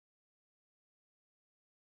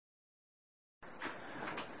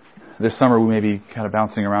this summer we may be kind of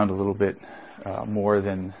bouncing around a little bit more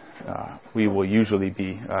than we will usually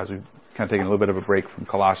be, as we've kind of taken a little bit of a break from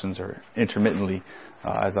Colossians, or intermittently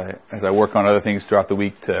as I work on other things throughout the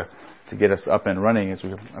week to get us up and running. As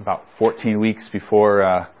we're about 14 weeks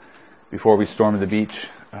before we storm the beach,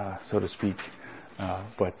 so to speak.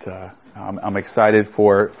 But I'm excited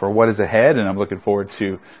for what is ahead, and I'm looking forward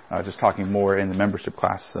to just talking more in the membership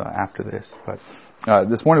class after this. But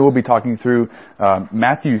this morning we'll be talking through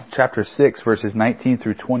Matthew chapter 6, verses 19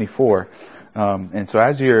 through 24. And so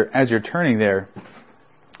as you're turning there,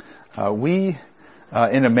 we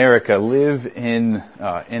in America live in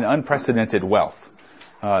unprecedented wealth.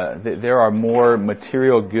 There are more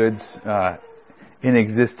material goods in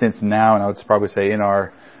existence now, and I would probably say in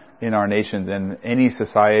our nation than any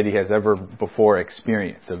society has ever before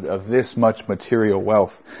experienced, of this much material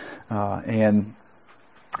wealth. And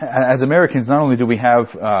as Americans, not only do we have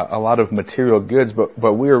a lot of material goods,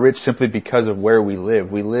 but we are rich simply because of where we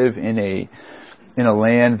live. We live in a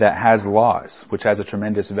land that has laws, which has a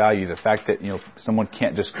tremendous value. The fact that someone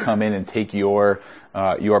can't just come in and take your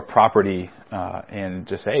property and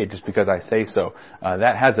just say, hey, just because I say so,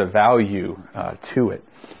 that has a value to it.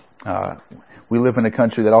 We live in a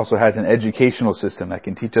country that also has an educational system that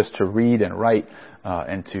can teach us to read and write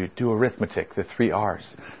and to do arithmetic, the 3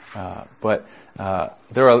 R's. But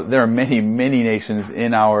there are many nations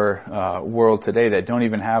in our world today that don't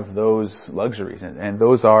even have those luxuries, and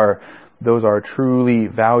those are truly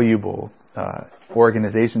valuable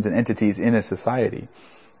organizations and entities in a society.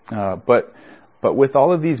 But with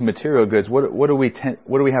all of these material goods, what do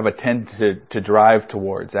we have a tend to drive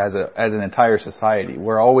towards as an entire society?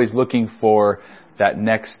 We're always looking for that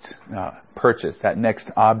next purchase, that next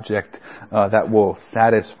object that will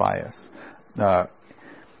satisfy us.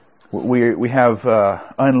 We have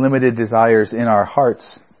unlimited desires in our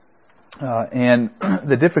hearts, and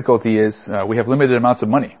the difficulty is we have limited amounts of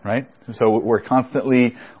money, right? So we're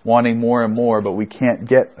constantly wanting more and more, but we can't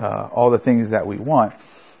get all the things that we want.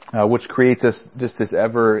 Which creates us just this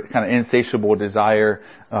ever kind of insatiable desire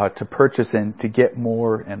to purchase and to get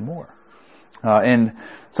more and more. And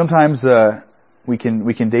sometimes we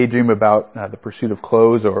can daydream about the pursuit of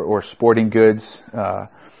clothes or sporting goods,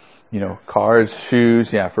 cars, shoes.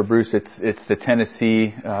 Yeah, for Bruce, it's the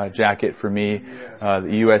Tennessee jacket. For me,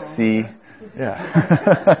 the USC,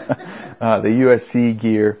 the USC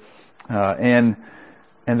gear. And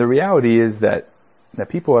the reality is that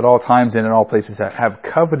people at all times and in all places have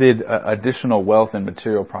coveted additional wealth and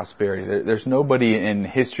material prosperity. There's nobody in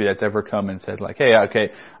history that's ever come and said like, hey, okay,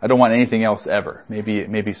 I don't want anything else ever.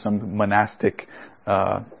 Maybe some monastic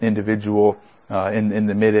individual in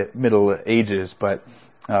the Middle Ages, but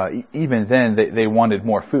even then they wanted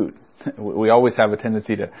more food. We always have a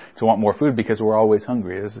tendency to want more food because we're always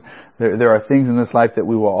hungry. There are things in this life that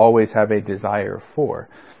we will always have a desire for.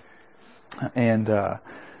 And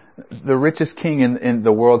the richest king in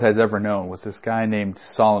the world has ever known was this guy named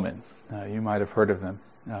Solomon. You might have heard of him.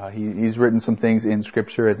 He's written some things in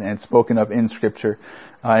Scripture and spoken of in Scripture.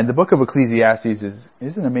 And the book of Ecclesiastes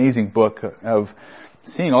is an amazing book of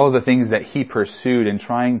seeing all of the things that he pursued and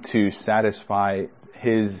trying to satisfy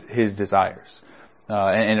his desires.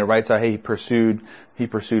 And it writes out, hey, he pursued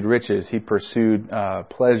riches, he pursued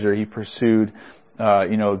pleasure, he pursued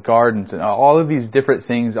gardens and all of these different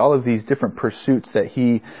things, all of these different pursuits that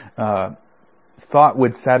he thought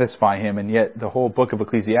would satisfy him. And yet the whole book of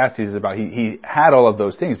Ecclesiastes is about he had all of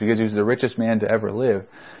those things because he was the richest man to ever live.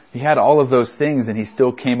 He had all of those things and he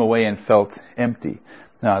still came away and felt empty.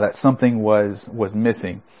 That something was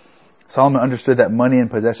missing. Solomon understood that money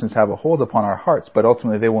and possessions have a hold upon our hearts, but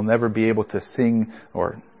ultimately they will never be able to sing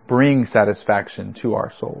or bring satisfaction to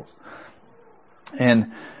our souls.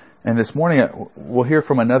 And this morning we'll hear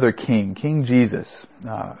from another king, King Jesus,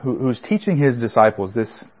 who's teaching his disciples.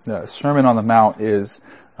 This Sermon on the Mount is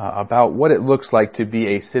about what it looks like to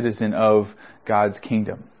be a citizen of God's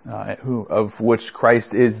kingdom, of which Christ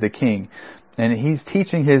is the king. And he's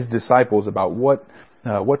teaching his disciples about what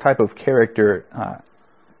type of character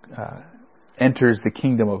enters the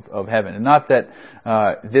kingdom of heaven. And not that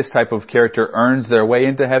this type of character earns their way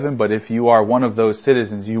into heaven, but if you are one of those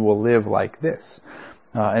citizens, you will live like this.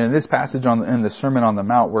 And in this passage in the Sermon on the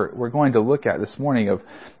Mount, we're going to look at this morning of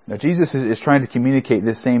Jesus is trying to communicate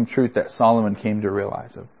this same truth that Solomon came to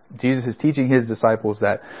realize. Jesus is teaching his disciples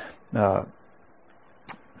that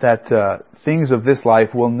things of this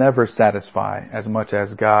life will never satisfy as much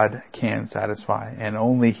as God can satisfy, and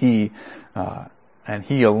only He and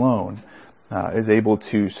He alone is able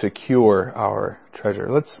to secure our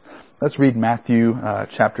treasure. Let's read Matthew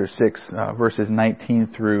chapter 6 verses 19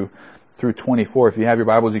 through through 24. If you have your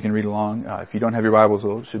Bibles, you can read along. If you don't have your Bibles,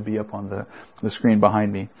 it should be up on the screen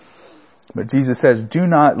behind me. But Jesus says, "Do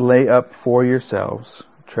not lay up for yourselves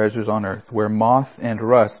treasures on earth, where moth and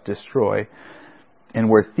rust destroy, and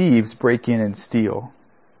where thieves break in and steal.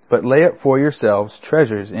 But lay up for yourselves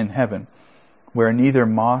treasures in heaven, where neither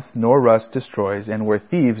moth nor rust destroys, and where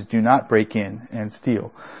thieves do not break in and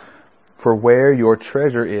steal. For where your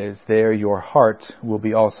treasure is, there your heart will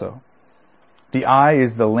be also. The eye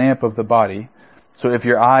is the lamp of the body, so if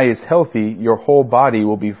your eye is healthy, your whole body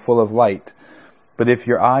will be full of light. But if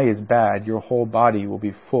your eye is bad, your whole body will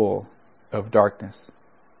be full of darkness.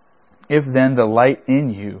 If then the light in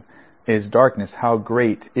you is darkness, how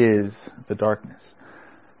great is the darkness?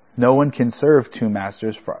 No one can serve two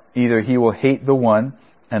masters, for either he will hate the one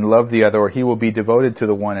and love the other, or he will be devoted to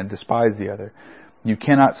the one and despise the other. You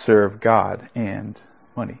cannot serve God and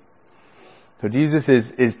money." So Jesus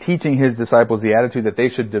is teaching his disciples the attitude that they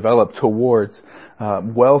should develop towards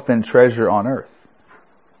wealth and treasure on earth.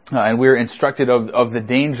 And we're instructed of the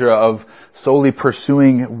danger of solely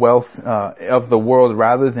pursuing wealth of the world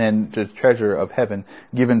rather than the treasure of heaven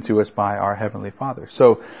given to us by our Heavenly Father.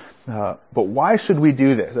 So, but why should we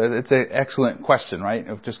do this? It's an excellent question, right?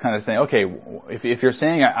 Of just kind of saying, okay, if you're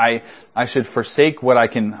saying I should forsake what I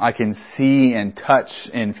can see and touch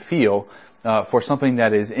and feel for something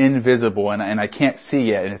that is invisible and I can't see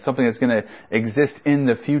yet, and it's something that's going to exist in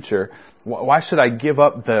the future, why should I give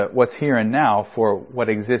up what's here and now for what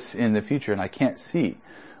exists in the future and I can't see?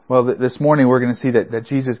 Well, this morning we're going to see that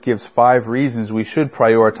Jesus gives 5 reasons we should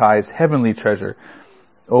prioritize heavenly treasure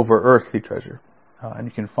over earthly treasure. And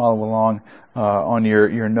you can follow along on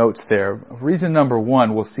your notes there. Reason number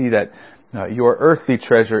 1, we'll see that your earthly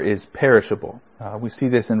treasure is perishable. We see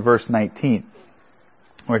this in verse 19,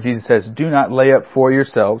 where Jesus says, "Do not lay up for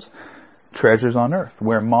yourselves treasures on earth,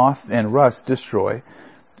 where moth and rust destroy,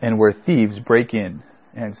 and where thieves break in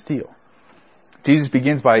and steal." Jesus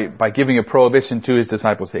begins by giving a prohibition to his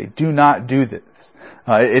disciples. Say, do not do this.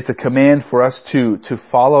 It's a command for us to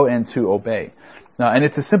follow and to obey. And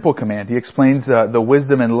it's a simple command. He explains the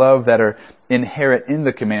wisdom and love that are inherent in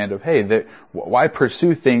the command of, hey, why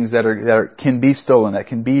pursue things that can be stolen, that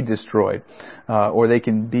can be destroyed, or they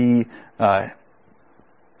can be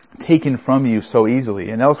taken from you so easily.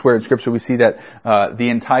 And elsewhere in Scripture we see that the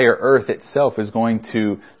entire earth itself is going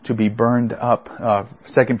to be burned up.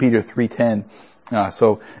 2 Peter 3:10.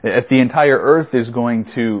 So if the entire earth is going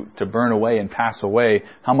to burn away and pass away,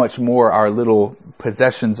 how much more our little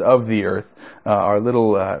possessions of the earth, our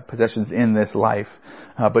little possessions in this life.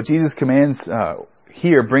 But Jesus' commands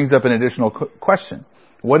here brings up an additional question.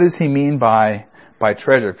 What does he mean by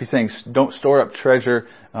treasure? If he's saying don't store up treasure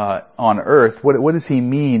on earth, what does he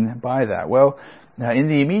mean by that? Well, in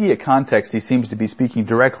the immediate context, he seems to be speaking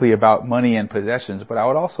directly about money and possessions. But I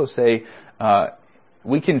would also say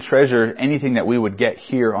we can treasure anything that we would get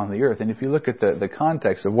here on the earth. And if you look at the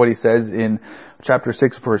context of what he says in chapter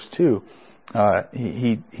 6, verse 2,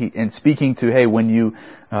 he in speaking to, hey, when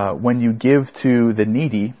you give to the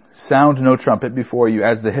needy, sound no trumpet before you,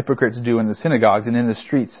 as the hypocrites do in the synagogues and in the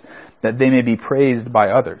streets, that they may be praised by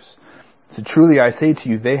others. So truly I say to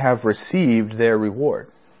you, they have received their reward.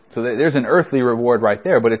 So there's an earthly reward right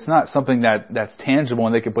there, but it's not something that's tangible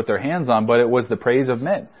and they could put their hands on, but it was the praise of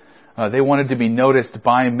men. They wanted to be noticed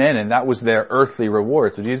by men, and that was their earthly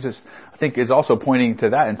reward. So Jesus, I think, is also pointing to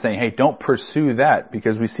that and saying, hey, don't pursue that,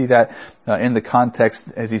 because we see that in the context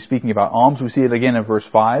as he's speaking about alms. We see it again in verse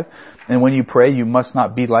 5. And when you pray, you must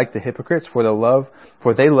not be like the hypocrites, for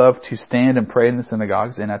they love to stand and pray in the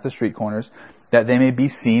synagogues and at the street corners, that they may be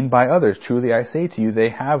seen by others. Truly I say to you, they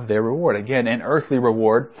have their reward. Again, an earthly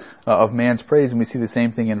reward of man's praise, and we see the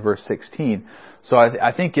same thing in verse 16. So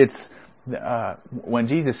I think it's when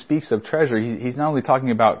Jesus speaks of treasure, he's not only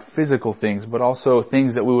talking about physical things, but also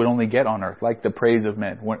things that we would only get on earth, like the praise of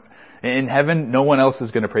men. In heaven, no one else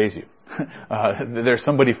is going to praise you. There's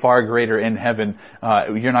somebody far greater in heaven.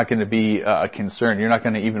 You're not going to be concerned. You're not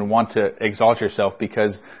going to even want to exalt yourself,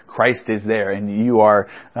 because Christ is there, and you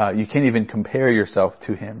can't even compare yourself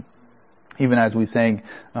to him. Even as we sang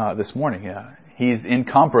this morning, he's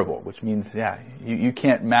incomparable, which means, you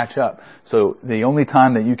can't match up. So the only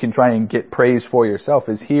time that you can try and get praise for yourself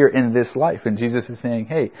is here in this life. And Jesus is saying,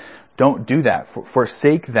 hey, don't do that.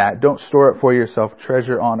 Forsake that. Don't store up for yourself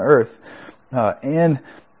treasure on earth.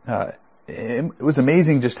 It was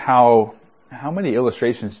amazing just how many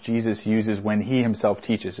illustrations Jesus uses when he himself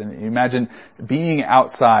teaches. And imagine being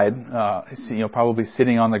outside, probably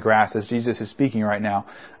sitting on the grass as Jesus is speaking right now.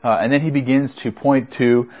 And then he begins to point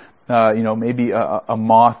to maybe a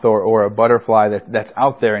moth or a butterfly that's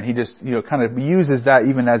out there, and he just, kind of uses that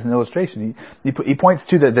even as an illustration. He points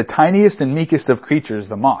to the tiniest and meekest of creatures,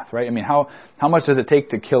 the moth, right? I mean, how much does it take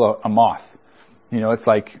to kill a moth? It's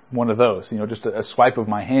like one of those, just a swipe of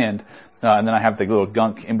my hand, and then I have the little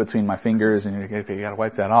gunk in between my fingers, and you gotta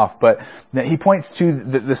wipe that off. But he points to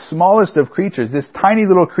the smallest of creatures, this tiny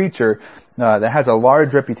little creature that has a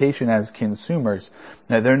large reputation as consumers.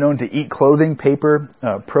 They're known to eat clothing, paper,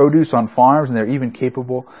 produce on farms, and they're even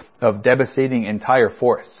capable of devastating entire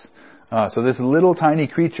forests. So this little tiny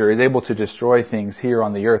creature is able to destroy things here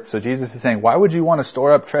on the earth. So Jesus is saying, why would you want to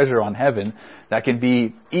store up treasure on heaven that can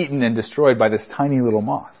be eaten and destroyed by this tiny little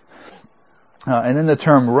moth? And then the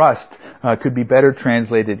term rust could be better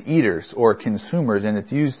translated eaters or consumers, and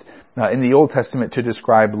it's used in the Old Testament to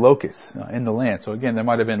describe locusts in the land. So again, there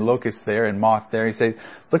might have been locusts there and moth there. He says,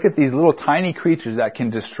 look at these little tiny creatures that can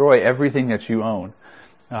destroy everything that you own.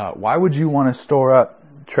 Why would you want to store up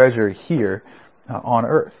treasure here on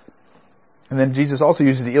earth? And then Jesus also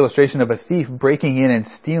uses the illustration of a thief breaking in and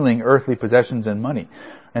stealing earthly possessions and money.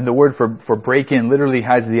 And the word for break in literally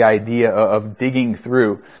has the idea of digging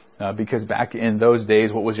through, because back in those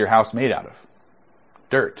days, what was your house made out of?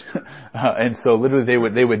 Dirt. And so literally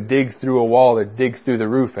they would dig through a wall or dig through the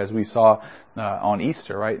roof, as we saw on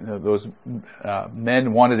Easter, right? Those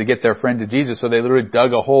men wanted to get their friend to Jesus, so they literally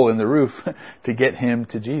dug a hole in the roof to get him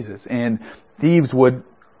to Jesus. And thieves would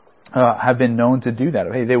have been known to do that.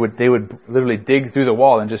 Hey, they would literally dig through the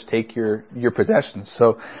wall and just take your possessions.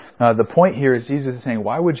 So the point here is Jesus is saying,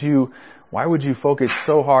 why would you focus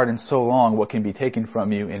so hard and so long what can be taken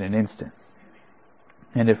from you in an instant?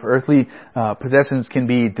 And if earthly possessions can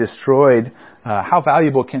be destroyed, how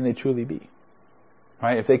valuable can they truly be?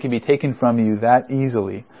 Right? If they can be taken from you that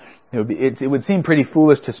easily, it would seem pretty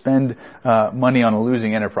foolish to spend money on a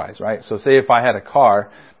losing enterprise, right? So say if I had a car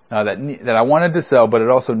that I wanted to sell, but it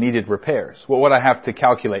also needed repairs. What would I have to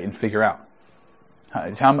calculate and figure out?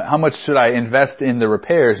 How much should I invest in the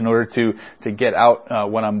repairs in order to get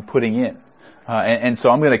out what I'm putting in? And so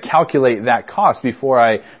I'm going to calculate that cost before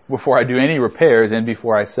I do any repairs and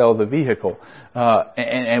before I sell the vehicle.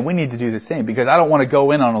 And we need to do the same, because I don't want to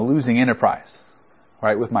go in on a losing enterprise,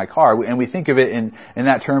 right, with my car. And we think of it in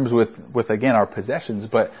that terms with again, our possessions,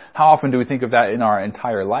 but how often do we think of that in our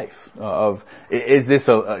entire life? Is this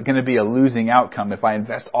going to be a losing outcome if I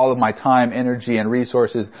invest all of my time, energy, and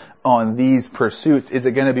resources on these pursuits? Is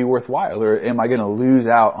it going to be worthwhile, or am I going to lose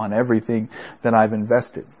out on everything that I've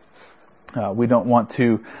invested? We don't want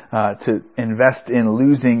to invest in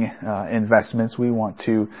losing investments. We want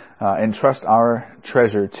to entrust our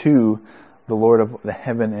treasure to the Lord of the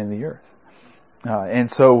heaven and the earth. And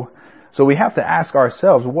so we have to ask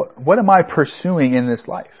ourselves, what am I pursuing in this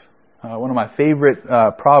life? One of my favorite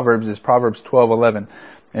proverbs is Proverbs 12:11,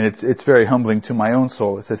 and it's very humbling to my own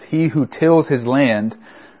soul. It says, "He who tills his land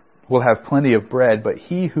will have plenty of bread, but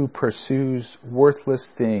he who pursues worthless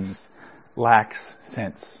things lacks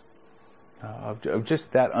sense." Of just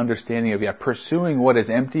that understanding of pursuing what is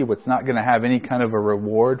empty, what's not going to have any kind of a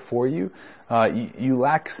reward for you. You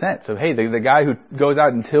lack sense of, hey, the guy who goes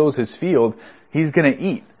out and tills his field, he's going to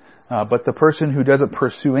eat. But the person who doesn't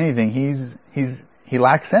pursue anything, he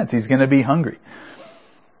lacks sense. He's going to be hungry.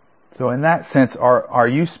 So in that sense, are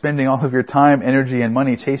you spending all of your time, energy, and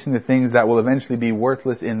money chasing the things that will eventually be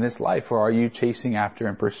worthless in this life, or are you chasing after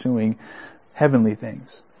and pursuing heavenly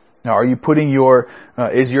things? Now, are you putting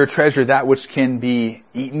is your treasure that which can be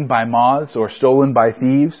eaten by moths or stolen by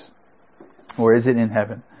thieves? Or is it in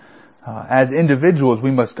heaven? As individuals, we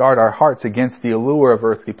must guard our hearts against the allure of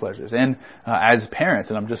earthly pleasures. And as parents,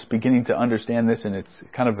 and I'm just beginning to understand this, and it's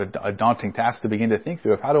kind of a daunting task to begin to think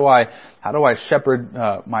through of how do I shepherd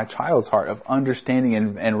my child's heart of understanding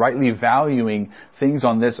and rightly valuing things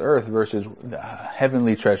on this earth versus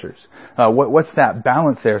heavenly treasures. What's that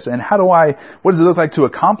balance there? So, and what does it look like to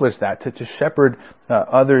accomplish that, to shepherd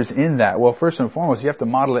others in that? Well, first and foremost, you have to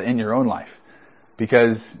model it in your own life,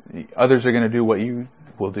 because others are going to do what you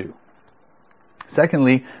will do.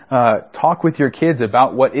 Secondly, talk with your kids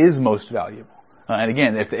about what is most valuable. And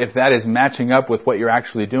again, if that is matching up with what you're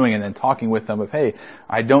actually doing, and then talking with them of, hey,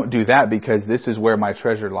 I don't do that because this is where my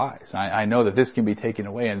treasure lies. I know that this can be taken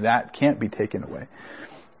away and that can't be taken away.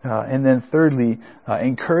 And then thirdly,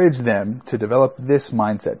 encourage them to develop this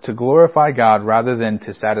mindset, to glorify God rather than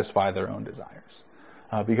to satisfy their own desires.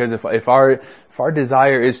 Because if our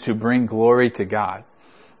desire is to bring glory to God,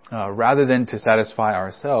 rather than to satisfy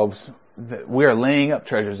ourselves, we are laying up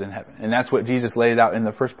treasures in heaven. And that's what Jesus laid out in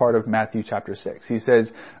the first part of Matthew chapter 6. He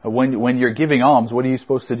says, when you're giving alms, what are you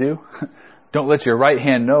supposed to do? don't let your right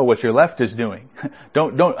hand know what your left is doing.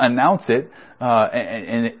 Don't announce it.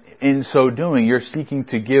 And in so doing, you're seeking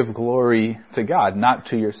to give glory to God, not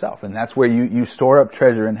to yourself. And that's where you store up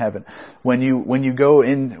treasure in heaven. When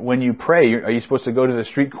you pray, are you supposed to go to the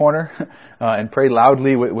street corner and pray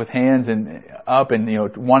loudly with hands and up and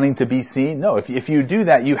wanting to be seen? No. If you do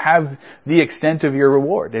that, you have the extent of your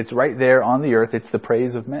reward. It's right there on the earth. It's the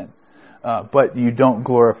praise of men. But you don't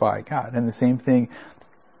glorify God. And the same thing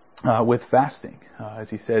with fasting,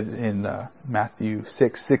 as he says in Matthew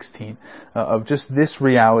 6:16, of just this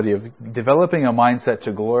reality of developing a mindset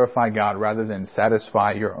to glorify God rather than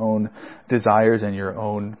satisfy your own desires and your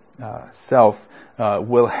own self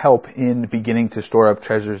will help in beginning to store up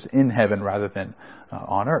treasures in heaven rather than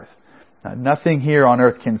on earth. Nothing here on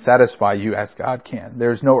earth can satisfy you as God can.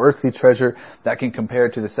 There's no earthly treasure that can compare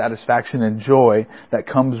to the satisfaction and joy that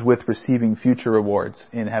comes with receiving future rewards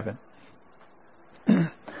in heaven.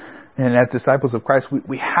 And as disciples of Christ,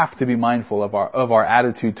 we have to be mindful of our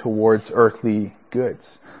attitude towards earthly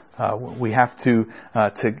goods. We have to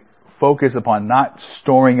focus upon not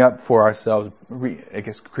storing up for ourselves,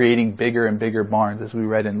 creating bigger and bigger barns, as we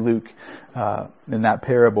read in Luke in that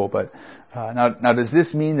parable. But now, does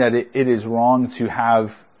this mean that it is wrong to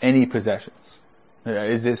have any possessions?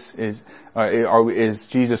 Is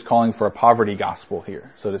Jesus calling for a poverty gospel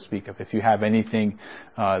here, so to speak? If you have anything,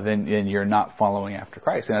 then you're not following after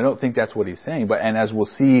Christ. And I don't think that's what he's saying. And as we'll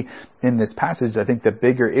see in this passage, I think the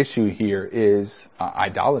bigger issue here is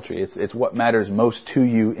idolatry. It's what matters most to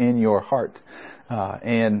you in your heart.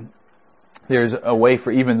 And there's a way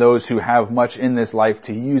for even those who have much in this life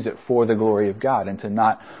to use it for the glory of God and to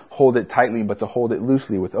not hold it tightly, but to hold it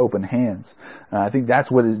loosely with open hands. I think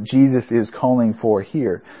that's what Jesus is calling for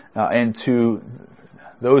here. And to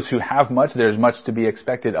those who have much, there's much to be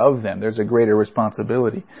expected of them. There's a greater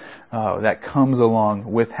responsibility that comes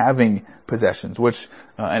along with having possessions, which,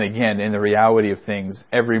 and again, in the reality of things,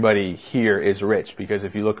 everybody here is rich, because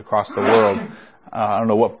if you look across the world, I don't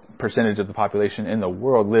know what percentage of the population in the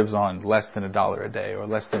world lives on less than $1 a day or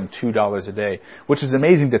less than $2 a day, which is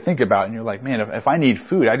amazing to think about. And you're like, man, if I need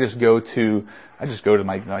food, I just go to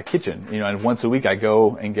my kitchen, and once a week I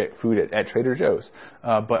go and get food at Trader Joe's.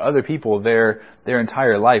 But other people, their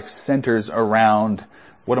entire life centers around,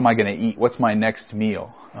 what am I going to eat? What's my next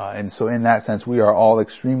meal? And so in that sense, we are all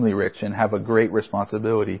extremely rich and have a great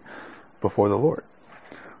responsibility before the Lord.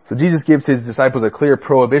 So Jesus gives his disciples a clear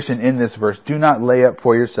prohibition in this verse. Do not lay up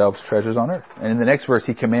for yourselves treasures on earth. And in the next verse,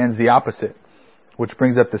 he commands the opposite, which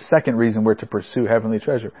brings up the second reason we're to pursue heavenly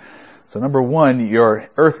treasure. So number one, your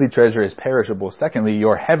earthly treasure is perishable. Secondly,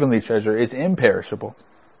 your heavenly treasure is imperishable.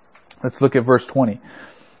 Let's look at verse 20. It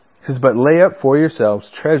says, but lay up for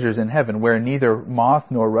yourselves treasures in heaven, where neither moth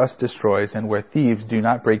nor rust destroys, and where thieves do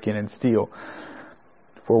not break in and steal.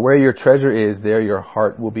 For where your treasure is, there your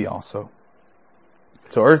heart will be also.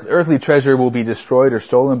 So earthly treasure will be destroyed or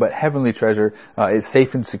stolen, but heavenly treasure is safe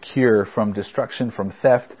and secure from destruction, from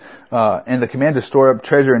theft. And the command to store up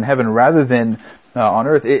treasure in heaven rather than on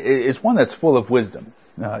earth is one that's full of wisdom.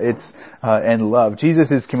 And love.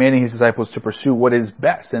 Jesus is commanding his disciples to pursue what is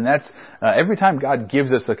best. And that's, every time God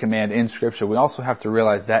gives us a command in Scripture, we also have to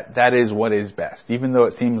realize that that is what is best. Even though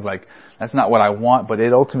it seems like that's not what I want, but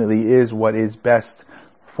it ultimately is what is best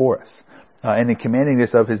for us. And in commanding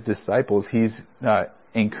this of his disciples, he's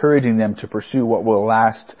encouraging them to pursue what will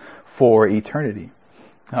last for eternity.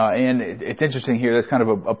 And it's interesting here, there's kind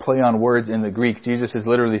of a play on words in the Greek. Jesus is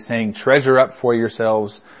literally saying, treasure up for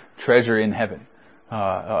yourselves treasure in heaven.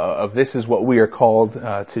 Of this is what we are called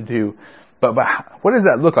to do. But what does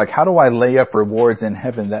that look like? How do I lay up rewards in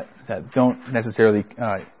heaven that don't necessarily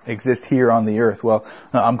exist here on the earth? Well,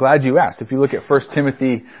 I'm glad you asked. If you look at 1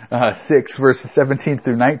 Timothy 6, verses 17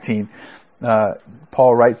 through 19,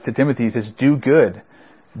 Paul writes to Timothy, he says, do good,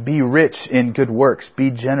 be rich in good works, be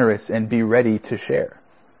generous, and be ready to share.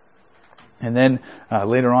 And then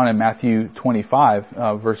later on in Matthew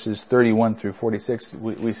 25, verses 31 through 46,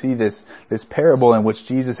 we see this parable in which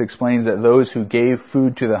Jesus explains that those who gave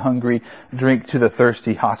food to the hungry, drink to the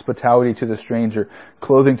thirsty, hospitality to the stranger,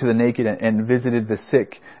 clothing to the naked, and visited the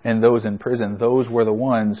sick and those in prison, those were the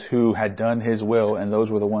ones who had done his will, and those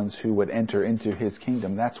were the ones who would enter into his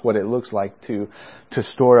kingdom. That's what it looks like to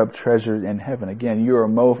store up treasure in heaven. Again, you are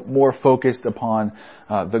more focused upon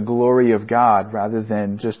the glory of God rather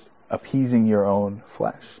than just appeasing your own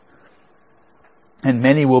flesh. And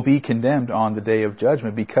many will be condemned on the day of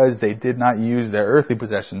judgment because they did not use their earthly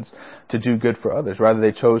possessions to do good for others. Rather,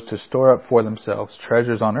 they chose to store up for themselves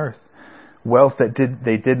treasures on earth, wealth that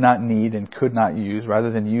they did not need and could not use, rather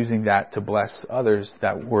than using that to bless others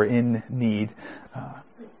that were in need.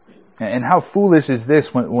 And how foolish is this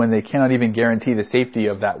when they cannot even guarantee the safety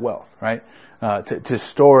of that wealth, right? To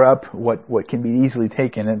store up what can be easily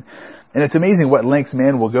taken. And it's amazing what lengths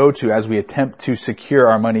man will go to as we attempt to secure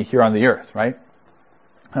our money here on the earth, right?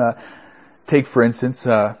 Take, for instance,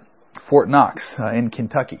 Fort Knox in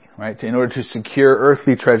Kentucky, right? In order to secure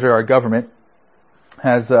earthly treasure, our government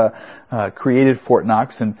has created Fort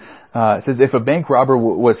Knox, and it says if a bank robber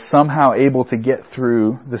was somehow able to get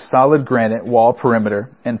through the solid granite wall perimeter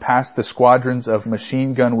and past the squadrons of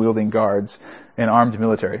machine gun wielding guards and armed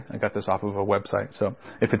military, I got this off of a website, so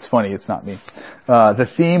if it's funny, it's not me. The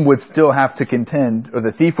thief would still have to contend with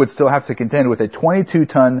a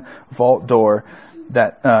 22-ton vault door.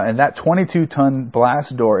 And that 22-ton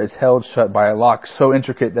blast door is held shut by a lock so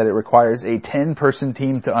intricate that it requires a 10-person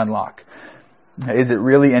team to unlock. Is it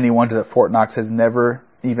really any wonder that Fort Knox has never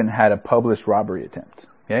even had a published robbery attempt?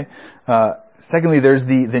 Okay. Secondly, there's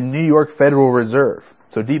the New York Federal Reserve.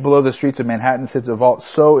 So deep below the streets of Manhattan sits a vault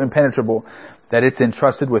so impenetrable that it's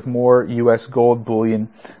entrusted with more U.S. gold bullion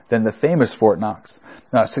than the famous Fort Knox.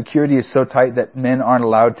 Security is so tight that men aren't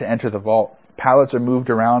allowed to enter the vault. Pallets are moved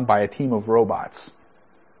around by a team of robots.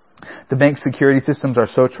 The bank's security systems are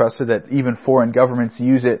so trusted that even foreign governments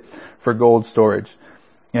use it for gold storage.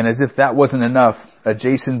 And as if that wasn't enough, a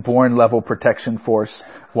Jason Bourne level protection force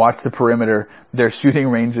watch the perimeter. Their shooting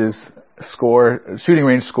range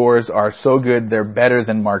scores are so good they're better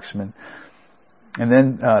than marksmen. And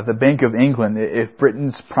then the Bank of England, if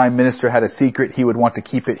Britain's Prime Minister had a secret, he would want to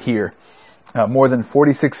keep it here. More than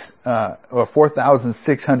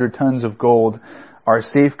 4,600 tons of gold are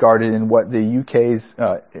safeguarded in what is the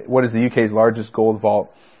UK's largest gold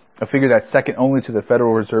vault, a figure that's second only to the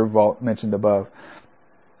Federal Reserve Vault mentioned above.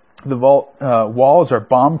 The vault walls are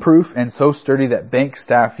bomb-proof and so sturdy that bank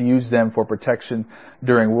staff use them for protection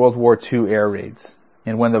during World War II air raids.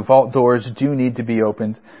 And when the vault doors do need to be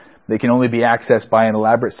opened, they can only be accessed by an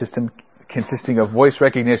elaborate system consisting of voice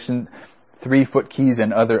recognition, 3-foot keys,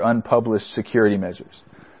 and other unpublished security measures.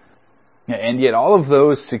 And yet all of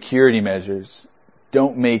those security measures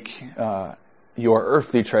don't make your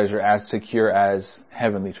earthly treasure as secure as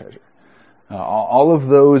heavenly treasure. All of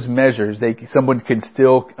those measures, someone can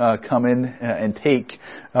still come in and take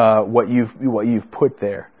what you've put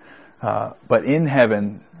there. But in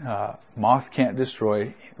heaven, moth can't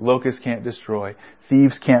destroy, locust can't destroy,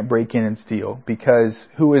 thieves can't break in and steal, because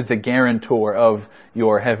who is the guarantor of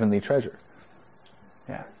your heavenly treasure?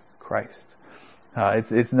 Yeah, Christ.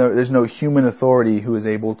 There's no human authority who is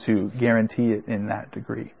able to guarantee it in that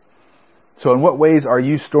degree. So in what ways are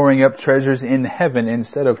you storing up treasures in heaven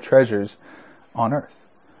instead of treasures on earth?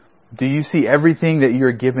 Do you see everything that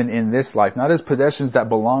you're given in this life, not as possessions that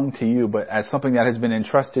belong to you, but as something that has been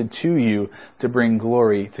entrusted to you to bring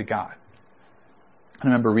glory to God? I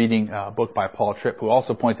remember reading a book by Paul Tripp, who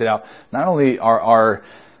also pointed out not only are our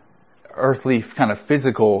earthly kind of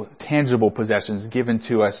physical, tangible possessions given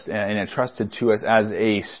to us and entrusted to us as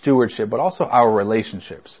a stewardship, but also our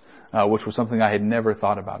relationships, which was something I had never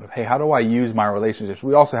thought about. Hey, how do I use my relationships?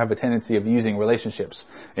 We also have a tendency of using relationships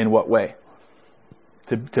in what way?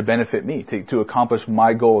 To benefit me, to accomplish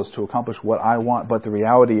my goals, to accomplish what I want. But the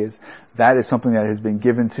reality is that is something that has been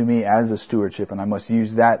given to me as a stewardship, and I must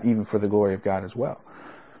use that even for the glory of God as well.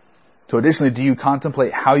 So additionally, do you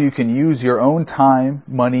contemplate how you can use your own time,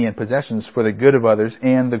 money, and possessions for the good of others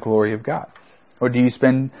and the glory of God? Or do you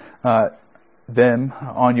spend them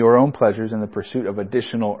on your own pleasures in the pursuit of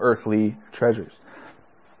additional earthly treasures?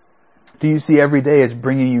 Do you see every day as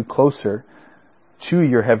bringing you closer to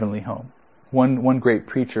your heavenly home? One great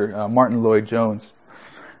preacher, Martin Lloyd-Jones,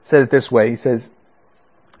 said it this way. He says,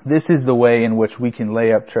 "This is the way in which we can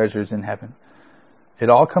lay up treasures in heaven. It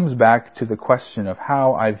all comes back to the question of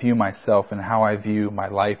how I view myself and how I view my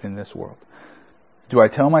life in this world. Do I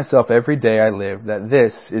tell myself every day I live that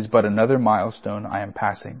this is but another milestone I am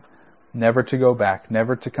passing, never to go back,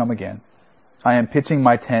 never to come again? I am pitching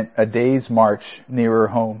my tent a day's march nearer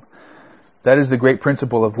home. That is the great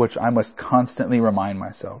principle of which I must constantly remind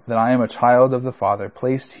myself, that I am a child of the Father,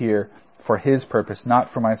 placed here for His purpose, not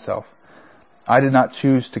for myself. I did not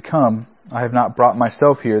choose to come. I have not brought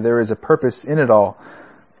myself here. There is a purpose in it all.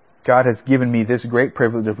 God has given me this great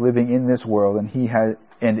privilege of living in this world,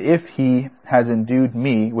 and if He has endued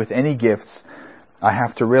me with any gifts, I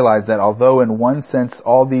have to realize that although in one sense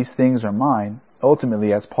all these things are mine,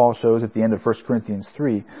 ultimately, as Paul shows at the end of 1 Corinthians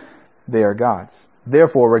 3, they are God's.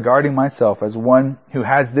 Therefore, regarding myself as one who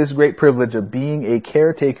has this great privilege of being a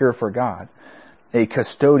caretaker for God, a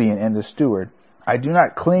custodian and a steward, I do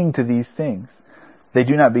not cling to these things. They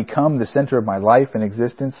do not become the center of my life and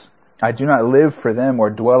existence. I do not live for them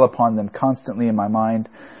or dwell upon them constantly in my mind.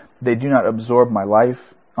 They do not absorb my life.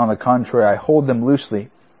 On the contrary, I hold them loosely.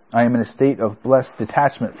 I am in a state of blessed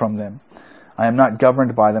detachment from them. I am not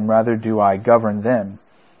governed by them, rather do I govern them.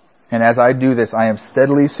 And as I do this, I am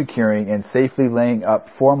steadily securing and safely laying up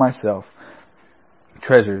for myself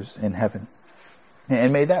treasures in heaven.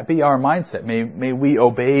 And may that be our mindset. May we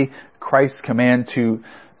obey Christ's command to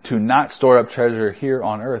not store up treasure here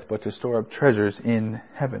on earth, but to store up treasures in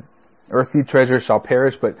heaven. Earthly treasure shall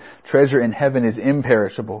perish, but treasure in heaven is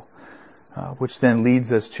imperishable. Which then leads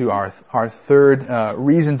us to our third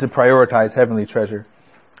reason to prioritize heavenly treasure,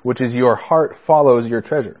 which is your heart follows your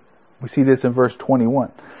treasure. We see this in verse 21.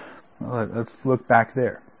 Let's look back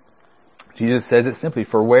there. Jesus says it simply,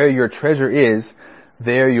 for where your treasure is,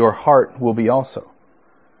 there your heart will be also.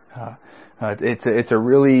 It's a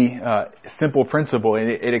really simple principle.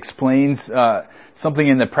 It explains something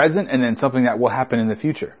in the present and then something that will happen in the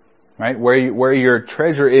future. Right? Where your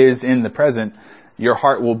treasure is in the present, your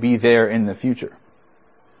heart will be there in the future.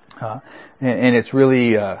 And it's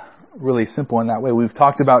really really simple in that way. We've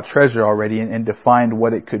talked about treasure already and defined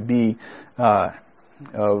what it could be. It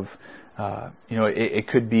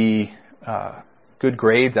could be good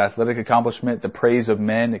grades, athletic accomplishment, the praise of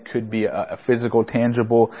men. It could be a physical,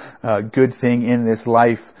 tangible, good thing in this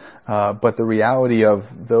life. But the reality of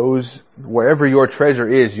those, wherever your treasure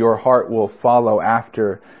is, your heart will follow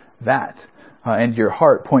after that. And your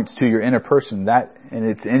heart points to your inner person. And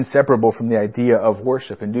it's inseparable from the idea of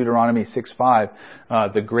worship. In Deuteronomy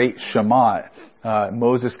 6:5, the great Shema,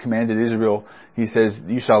 Moses commanded Israel, he says,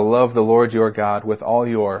 you shall love the Lord your God with all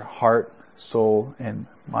your heart, soul, and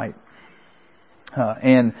might.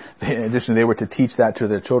 And in addition, they were to teach that to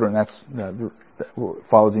their children. That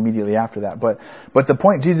follows immediately after that. But the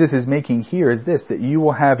point Jesus is making here is this, that you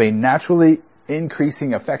will have a naturally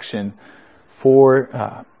increasing affection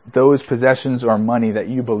for those possessions or money that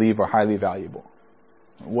you believe are highly valuable.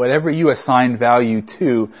 Whatever you assign value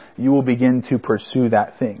to, you will begin to pursue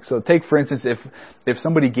that thing. So take, for instance, if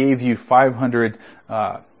somebody gave you 500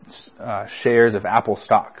 shares of Apple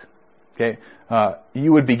stock, okay,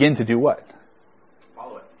 you would begin to do what?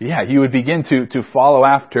 Follow it. Yeah, you would begin to follow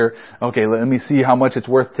after, okay, let me see how much it's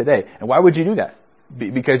worth today. And why would you do that?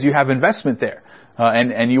 Because you have investment there.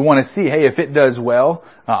 And you want to see, hey, if it does well,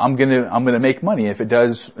 I'm gonna make money. If it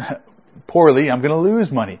does poorly, I'm gonna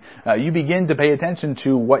lose money. You begin to pay attention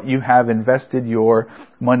to what you have invested your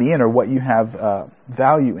money in or what you have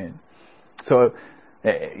value in. So,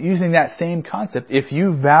 using that same concept, if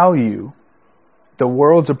you value the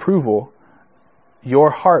world's approval,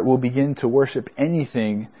 your heart will begin to worship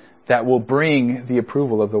anything that will bring the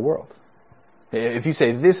approval of the world. If you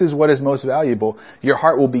say, this is what is most valuable, your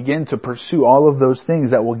heart will begin to pursue all of those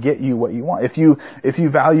things that will get you what you want. If you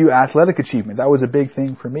value athletic achievement, that was a big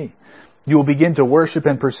thing for me. You will begin to worship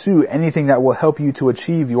and pursue anything that will help you to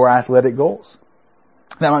achieve your athletic goals.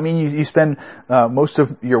 That might mean you spend most of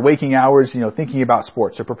your waking hours, thinking about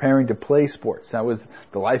sports or preparing to play sports. That was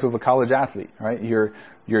the life of a college athlete, right?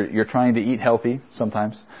 You're trying to eat healthy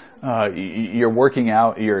sometimes. You're working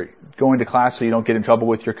out. You're going to class so you don't get in trouble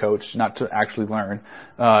with your coach, not to actually learn.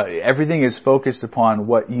 Everything is focused upon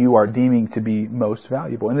what you are deeming to be most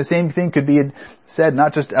valuable. And the same thing could be said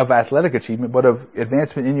not just of athletic achievement, but of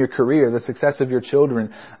advancement in your career, the success of your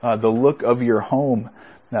children, the look of your home.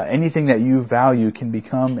 Anything that you value can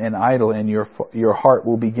become an idol, and your heart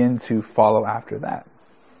will begin to follow after that.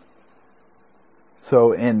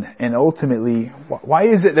 So, and ultimately, why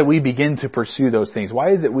is it that we begin to pursue those things?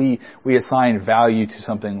 Why is it we assign value to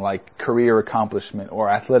something like career accomplishment or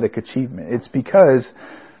athletic achievement? It's because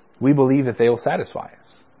we believe that they will satisfy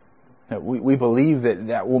us. We believe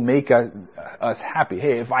that will make us happy.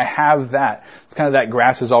 Hey, if I have that, it's kind of that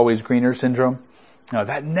grass is always greener syndrome.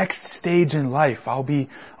 That next stage in life,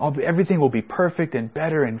 everything will be perfect and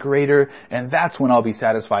better and greater, and that's when I'll be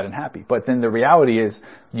satisfied and happy. But then the reality is,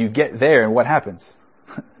 you get there, and what happens?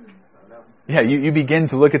 Yeah, you begin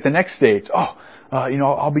to look at the next stage.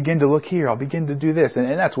 I'll begin to look here. I'll begin to do this,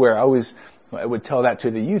 and that's where I would tell that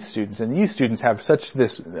to the youth students. And the youth students have such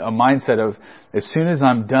a mindset of, as soon as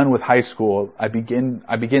I'm done with high school, I begin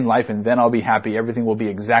life, and then I'll be happy. Everything will be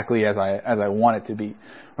exactly as I want it to be,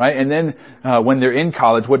 right? And then when they're in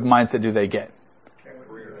college, what mindset do they get?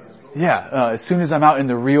 Yeah, as soon as I'm out in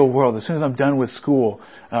the real world, as soon as I'm done with school,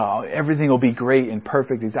 everything will be great and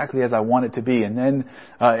perfect, exactly as I want it to be. And then,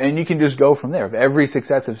 and you can just go from there. Every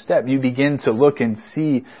successive step, you begin to look and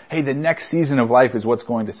see, hey, the next season of life is what's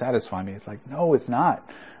going to satisfy me. It's like, no, it's not.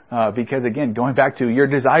 Because again, going back to your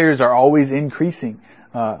desires are always increasing.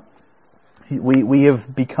 We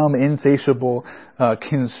have become insatiable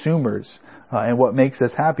consumers, and what makes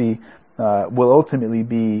us happy will ultimately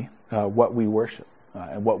be what we worship.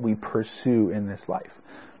 and what we pursue in this life.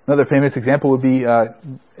 Another famous example would be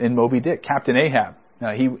in Moby Dick, Captain Ahab.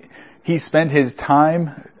 He spent his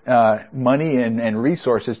time, money, and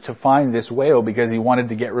resources to find this whale because he wanted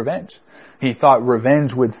to get revenge. He thought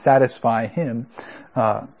revenge would satisfy him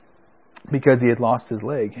because he had lost his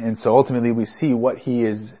leg. And so ultimately we see what he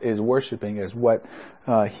is worshiping as what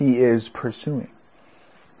he is pursuing.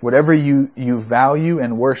 Whatever you value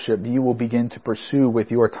and worship, you will begin to pursue with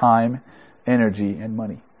your time, energy, and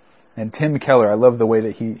money. And Tim Keller, I love the way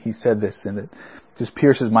that he said this, and it just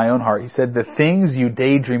pierces my own heart. He said, the things you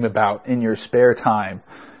daydream about in your spare time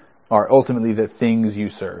are ultimately the things you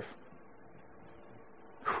serve.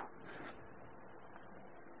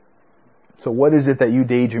 So what is it that you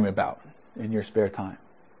daydream about in your spare time?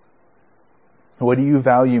 What do you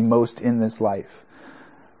value most in this life?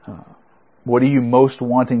 What are you most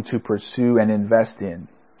wanting to pursue and invest in?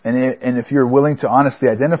 And if you're willing to honestly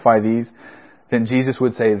identify these, then Jesus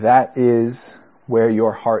would say that is where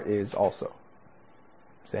your heart is also.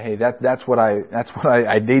 Say, hey, that's what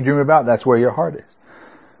I daydream about. That's where your heart is.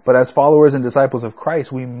 But as followers and disciples of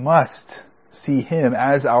Christ, we must see Him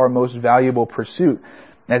as our most valuable pursuit,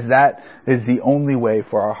 as that is the only way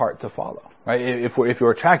for our heart to follow. Right? If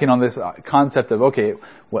we're tracking on this concept of, okay,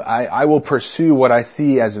 well, I will pursue what I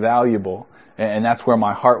see as valuable, and that's where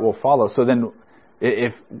my heart will follow. So then,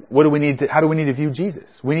 how do we need to view Jesus?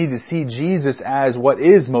 We need to see Jesus as what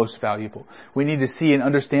is most valuable. We need to see and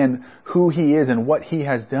understand who He is and what He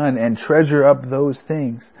has done and treasure up those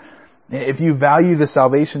things. If you value the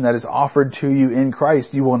salvation that is offered to you in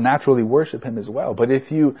Christ, you will naturally worship Him as well. But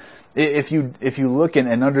if you look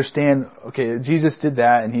and understand, okay, Jesus did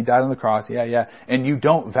that and He died on the cross, and you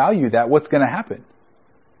don't value that, what's going to happen?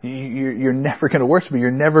 You're never going to worship Him.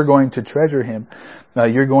 You're never going to treasure Him.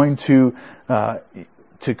 You're going to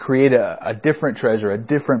create a different treasure, a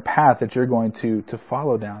different path that you're going to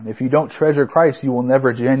follow down. If you don't treasure Christ, you will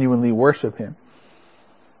never genuinely worship Him.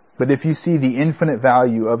 But if you see the infinite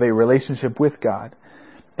value of a relationship with God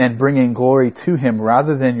and bringing glory to Him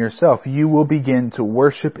rather than yourself, you will begin to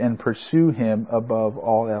worship and pursue Him above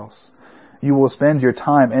all else. You will spend your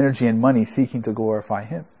time, energy, and money seeking to glorify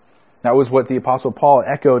Him. That was what the Apostle Paul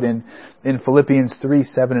echoed in Philippians 3,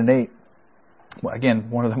 7, and 8. Well, again,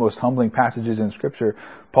 one of the most humbling passages in Scripture.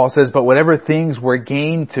 Paul says, but whatever things were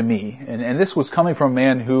gained to me, and this was coming from a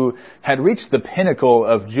man who had reached the pinnacle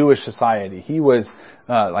of Jewish society. He was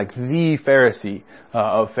like the Pharisee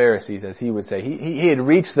of Pharisees, as he would say. He had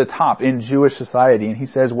reached the top in Jewish society, and he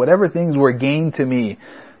says, whatever things were gained to me,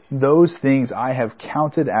 those things I have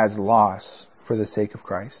counted as loss for the sake of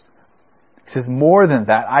Christ. He says, more than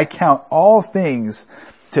that, I count all things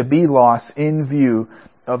to be loss in view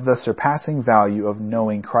of the surpassing value of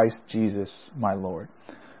knowing Christ Jesus, my Lord,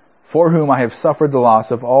 for whom I have suffered the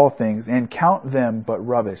loss of all things, and count them but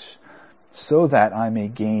rubbish, so that I may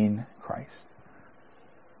gain Christ.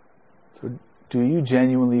 So, do you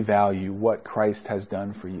genuinely value what Christ has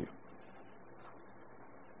done for you?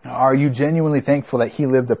 Are you genuinely thankful that He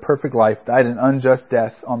lived a perfect life, died an unjust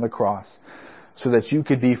death on the cross, so that you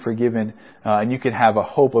could be forgiven and you could have a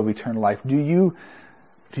hope of eternal life? Do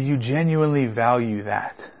you genuinely value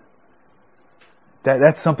that?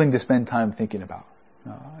 That's something to spend time thinking about.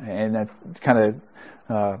 And that kind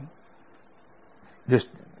of just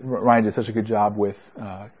Ryan did such a good job with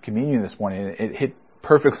communion this morning. It hit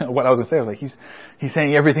perfectly what I was going to say. I was like, he's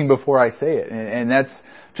saying everything before I say it. And that's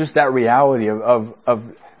just that reality of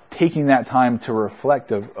taking that time to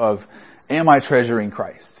reflect of am I treasuring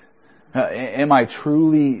Christ? Am I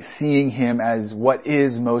truly seeing Him as what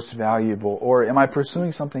is most valuable, or am I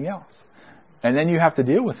pursuing something else? And then you have to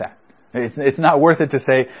deal with that. It's not worth it to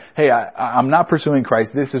say, hey, I'm not pursuing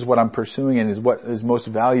Christ. This is what I'm pursuing and is what is most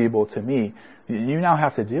valuable to me. You now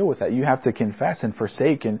have to deal with that. You have to confess and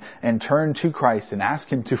forsake and turn to Christ and ask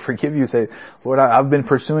Him to forgive you. Say, Lord, I've been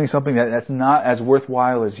pursuing something that's not as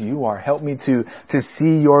worthwhile as you are. Help me to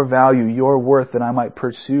see your value, your worth, that I might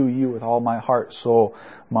pursue you with all my heart, soul,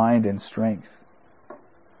 mind, and strength.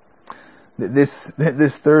 This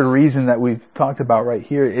third reason that we've talked about right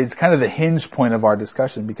here is kind of the hinge point of our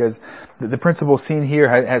discussion, because the principle seen here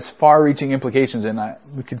has far-reaching implications, and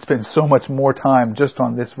we could spend so much more time just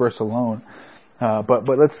on this verse alone. But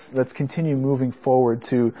let's continue moving forward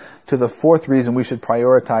to the fourth reason we should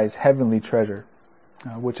prioritize heavenly treasure,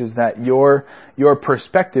 which is that your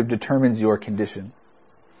perspective determines your condition.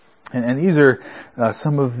 And these are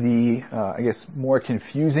some of the, I guess, more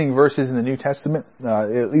confusing verses in the New Testament.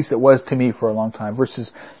 At least it was to me for a long time. Verses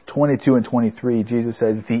 22 and 23, Jesus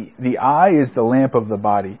says, the eye is the lamp of the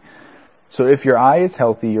body. So if your eye is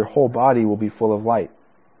healthy, your whole body will be full of light.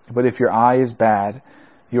 But if your eye is bad,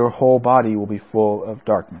 your whole body will be full of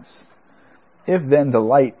darkness. If then the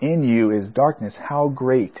light in you is darkness, how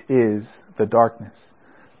great is the darkness?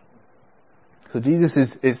 So Jesus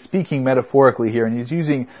is speaking metaphorically here, and he's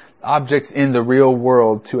using objects in the real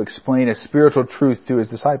world to explain a spiritual truth to his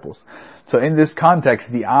disciples. So in this context,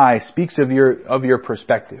 the eye speaks of your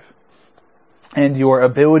perspective and your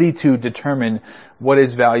ability to determine what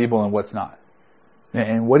is valuable and what's not.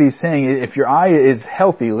 And what he's saying, if your eye is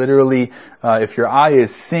healthy, literally, if your eye is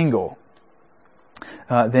single,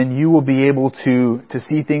 then you will be able to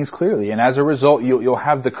see things clearly. And as a result, you'll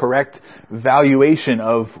have the correct valuation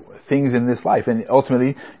of things in this life. And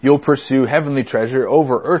ultimately, you'll pursue heavenly treasure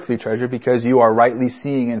over earthly treasure because you are rightly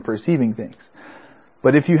seeing and perceiving things.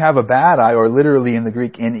 But if you have a bad eye, or literally in the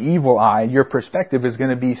Greek, an evil eye, your perspective is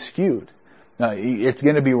going to be skewed. It's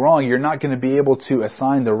going to be wrong. You're not going to be able to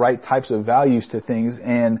assign the right types of values to things.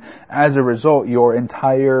 And as a result, your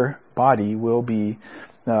entire body will be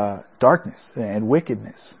darkness and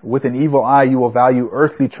wickedness. With an evil eye, you will value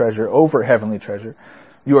earthly treasure over heavenly treasure.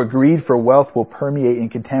 Your greed for wealth will permeate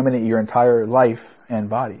and contaminate your entire life and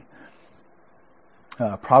body.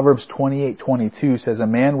 Proverbs 28:22 says, "A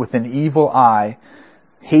man with an evil eye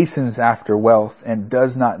hastens after wealth and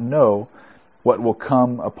does not know what will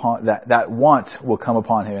come upon that want will come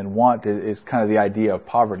upon him." And want is kind of the idea of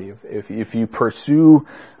poverty. If you pursue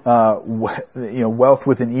wealth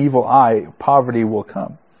with an evil eye, poverty will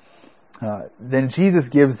come. Then Jesus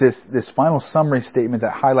gives this final summary statement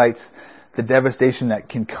that highlights the devastation that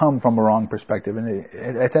can come from a wrong perspective. And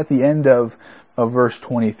it's at the end of verse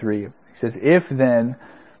 23. He says, "If then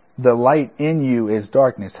the light in you is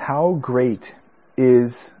darkness, how great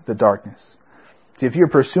is the darkness?" See, if you're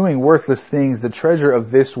pursuing worthless things, the treasure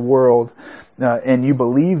of this world, and you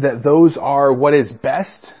believe that those are what is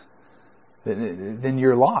best, then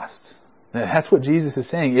you're lost. That's what Jesus is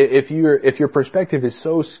saying. If your perspective is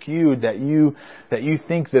so skewed that you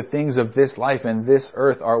think the things of this life and this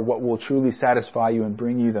earth are what will truly satisfy you and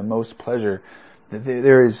bring you the most pleasure,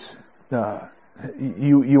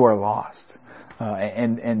 you are lost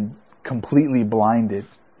and completely blinded.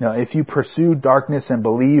 Now, if you pursue darkness and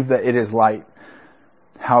believe that it is light,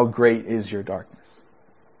 how great is your darkness?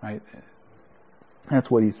 Right? That's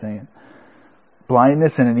what he's saying.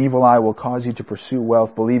 Blindness and an evil eye will cause you to pursue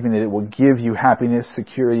wealth, believing that it will give you happiness,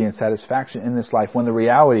 security, and satisfaction in this life, when the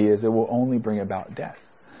reality is it will only bring about death.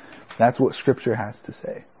 That's what Scripture has to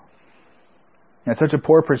say. And such a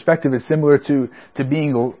poor perspective is similar to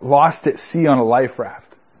being lost at sea on a life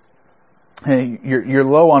raft. And you're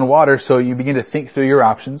low on water, so you begin to think through your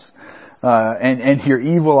options. And your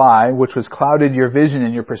evil eye, which was clouded your vision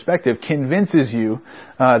and your perspective, convinces you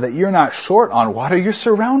that you're not short on water, you're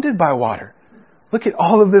surrounded by water. Look at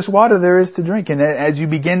all of this water there is to drink. And as you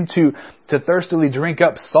begin to thirstily drink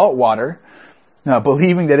up salt water,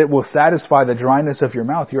 believing that it will satisfy the dryness of your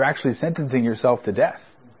mouth, you're actually sentencing yourself to death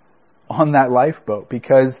on that lifeboat,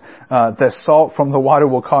 because the salt from the water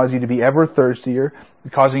will cause you to be ever thirstier,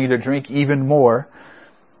 causing you to drink even more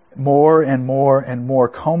and more,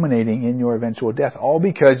 culminating in your eventual death, all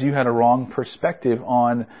because you had a wrong perspective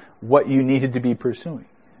on what you needed to be pursuing.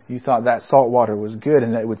 You thought that salt water was good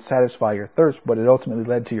and that it would satisfy your thirst, but it ultimately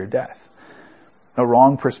led to your death. A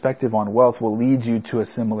wrong perspective on wealth will lead you to a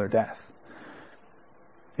similar death.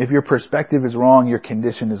 If your perspective is wrong, your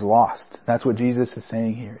condition is lost. That's what Jesus is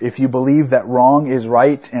saying here. If you believe that wrong is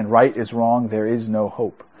right and right is wrong, there is no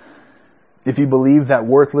hope. If you believe that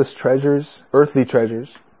worthless treasures, earthly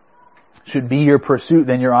treasures, should be your pursuit,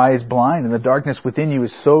 then your eye is blind, and the darkness within you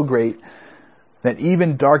is so great that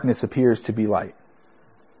even darkness appears to be light.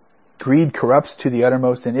 Greed corrupts to the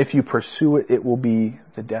uttermost, and if you pursue it, it will be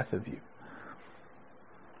the death of you.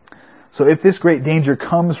 So if this great danger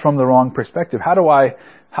comes from the wrong perspective, how do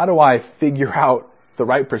I figure out the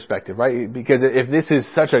right perspective, right? Because if this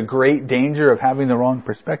is such a great danger of having the wrong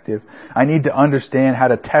perspective, I need to understand how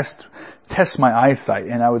to test my eyesight.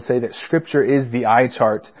 And I would say that Scripture is the eye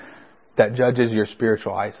chart that judges your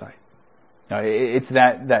spiritual eyesight. It's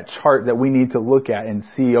that chart that we need to look at and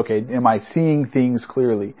see, okay, am I seeing things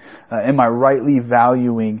clearly? Am I rightly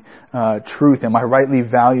valuing truth? Am I rightly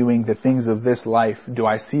valuing the things of this life? Do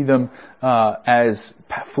I see them as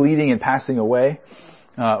fleeting and passing away?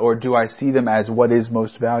 Or do I see them as what is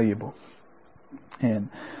most valuable? And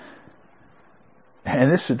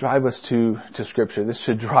this should drive us to Scripture. This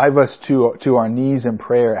should drive us to our knees in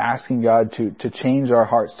prayer, asking God to change our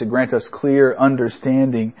hearts, to grant us clear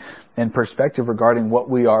understanding and perspective regarding what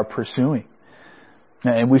we are pursuing.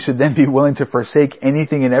 And we should then be willing to forsake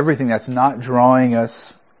anything and everything that's not drawing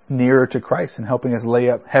us nearer to Christ and helping us lay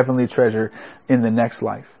up heavenly treasure in the next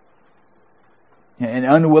life. An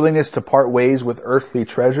unwillingness to part ways with earthly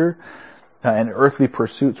treasure and earthly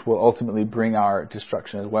pursuits will ultimately bring our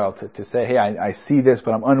destruction as well. To say, hey, I see this,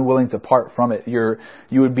 but I'm unwilling to part from it. You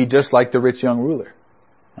would be just like the rich young ruler,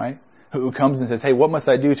 right? Who comes and says, hey, what must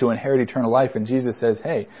I do to inherit eternal life? And Jesus says,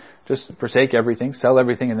 hey, just forsake everything, sell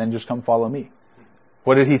everything, and then just come follow me.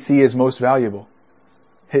 What did he see as most valuable?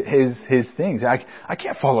 His things. I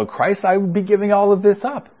can't follow Christ. I would be giving all of this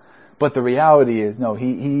up. But the reality is, no,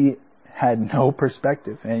 he had no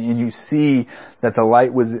perspective. And you see that the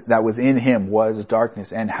light that was in him was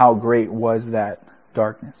darkness, and how great was that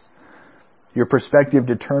darkness. Your perspective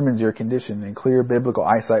determines your condition, and clear biblical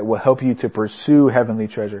eyesight will help you to pursue heavenly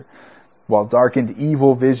treasure, while darkened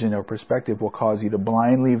evil vision or perspective will cause you to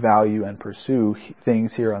blindly value and pursue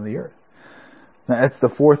things here on the earth. Now, that's the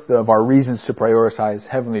fourth of our reasons to prioritize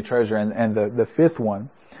heavenly treasure, and the fifth one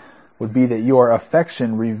would be that your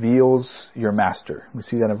affection reveals your master. We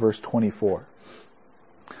see that in verse 24.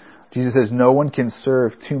 Jesus says, no one can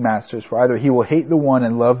serve two masters, for either he will hate the one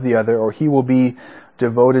and love the other, or he will be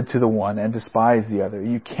devoted to the one and despise the other.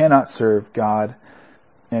 You cannot serve God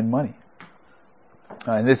and money.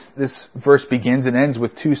 And this verse begins and ends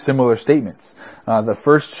with two similar statements. The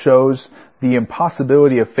first shows the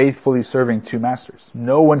impossibility of faithfully serving two masters.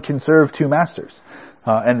 No one can serve two masters.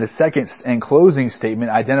 And the second and closing statement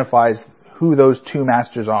identifies who those two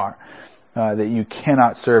masters are that you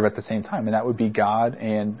cannot serve at the same time. And that would be God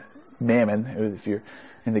and mammon, if you're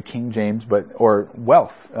in the King James, or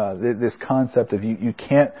wealth. This concept of you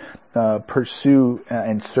can't pursue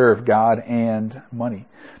and serve God and money.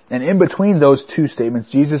 And in between those two statements,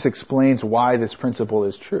 Jesus explains why this principle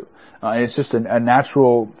is true. And it's just a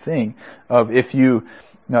natural thing of if you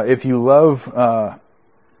love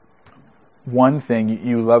one thing,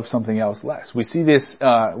 you love something else less. We see this.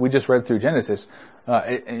 We just read through Genesis.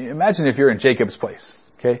 Imagine if you're in Jacob's place.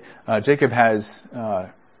 Okay, Jacob has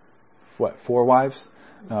 4 wives.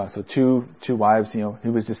 So two wives. He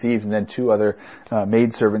was deceived, and then 2 other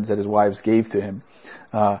maidservants that his wives gave to him.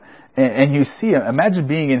 And you see, imagine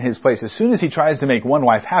being in his place. As soon as he tries to make one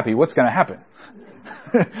wife happy, what's going to happen?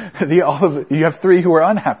 You have 3 who are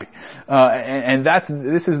unhappy, and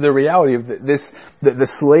this is the reality of this. The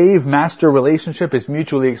slave-master relationship is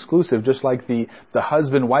mutually exclusive, just like the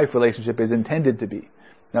husband-wife relationship is intended to be.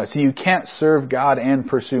 Now, so you can't serve God and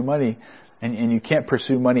pursue money, and you can't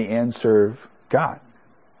pursue money and serve God.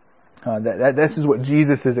 This is what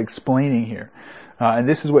Jesus is explaining here. And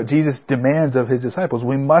this is what Jesus demands of his disciples.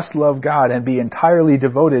 We must love God and be entirely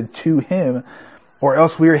devoted to him, or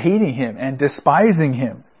else we are hating him and despising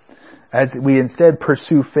him, as we instead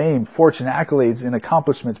pursue fame, fortune, accolades, and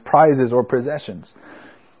accomplishments, prizes, or possessions.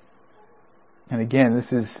 And again,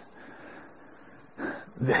 this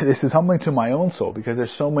is humbling to my own soul, because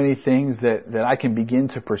there's so many things that I can begin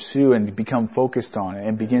to pursue and become focused on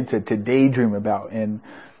and begin to daydream about, and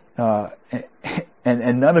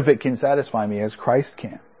none of it can satisfy me as Christ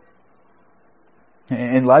can.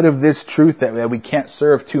 In light of this truth that we can't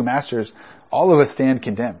serve two masters, all of us stand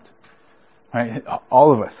condemned. Right?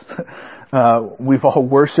 All of us. We've all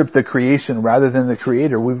worshipped the creation rather than the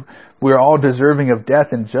Creator. We're all deserving of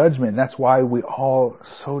death and judgment. That's why we all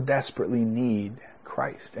so desperately need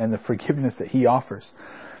Christ and the forgiveness that He offers.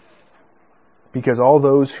 Because all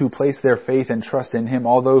those who place their faith and trust in Him,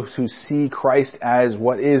 all those who see Christ as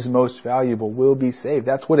what is most valuable, will be saved.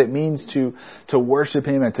 That's what it means to worship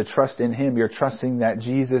Him and to trust in Him. You're trusting that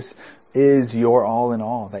Jesus is your all in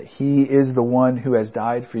all, that He is the one who has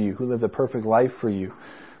died for you, who lived a perfect life for you,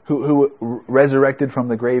 who resurrected from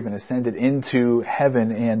the grave and ascended into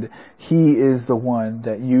heaven, and He is the one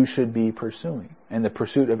that you should be pursuing. And the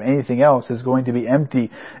pursuit of anything else is going to be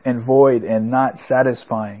empty and void and not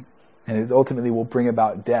satisfying. And it ultimately will bring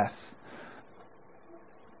about death.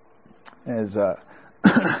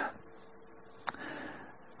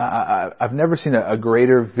 I've never seen a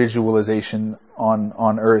greater visualization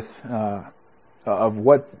on earth of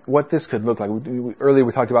what this could look like. Earlier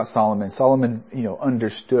we talked about Solomon. Solomon,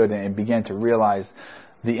 understood and began to realize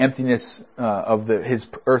the emptiness of his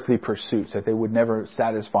earthly pursuits, that they would never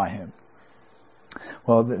satisfy him.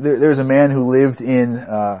 Well, there's a man who lived in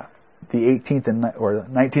the 18th or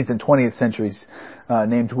 19th and 20th centuries,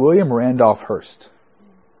 named William Randolph Hearst.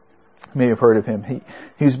 You may have heard of him.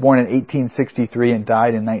 He was born in 1863 and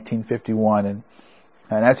died in 1951.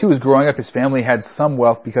 And as he was growing up, his family had some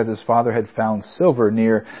wealth because his father had found silver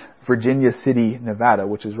near Virginia City, Nevada,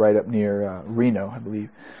 which is right up near Reno, I believe.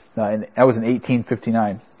 And that was in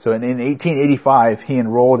 1859. So in 1885, he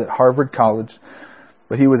enrolled at Harvard College,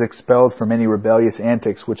 but he was expelled for many rebellious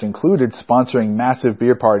antics, which included sponsoring massive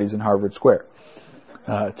beer parties in Harvard Square.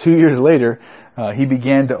 2 years later, he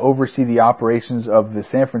began to oversee the operations of the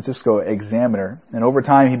San Francisco Examiner, and over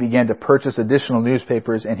time he began to purchase additional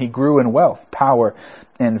newspapers, and he grew in wealth, power,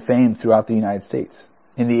 and fame throughout the United States.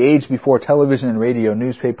 In the age before television and radio,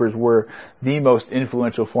 newspapers were the most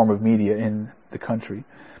influential form of media in the country.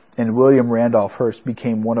 And William Randolph Hearst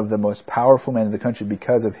became one of the most powerful men in the country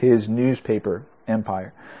because of his newspaper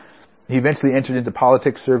empire. He eventually entered into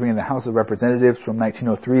politics, serving in the House of Representatives from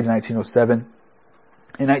 1903 to 1907.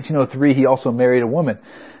 In 1903, he also married a woman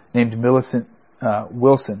named Millicent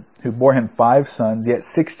Wilson, who bore him 5 sons, yet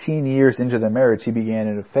 16 years into their marriage, he began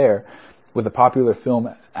an affair with a popular film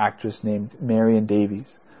actress named Marion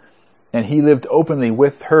Davies. And he lived openly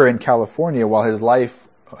with her in California while his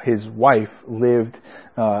wife lived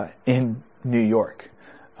in New York.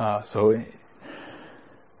 So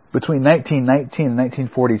between 1919 and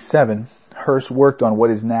 1947, Hearst worked on what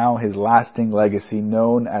is now his lasting legacy,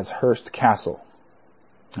 known as Hearst Castle.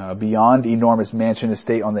 Beyond enormous mansion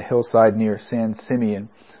estate on the hillside near San Simeon,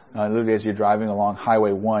 literally as you're driving along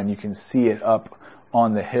Highway 1, you can see it up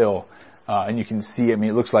on the hill. And you can see, it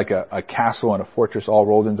looks like a castle and a fortress all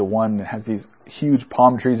rolled into one. It has these huge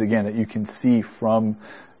palm trees, again, that you can see from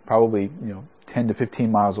probably 10 to 15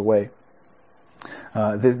 miles away.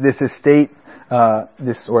 This estate,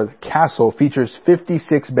 the castle, features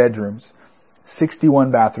 56 bedrooms,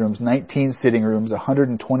 61 bathrooms, 19 sitting rooms,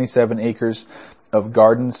 127 acres of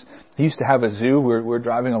gardens. He used to have a zoo. We're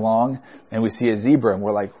driving along and we see a zebra, and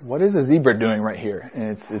we're like, what is a zebra doing right here?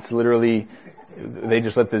 And it's literally, they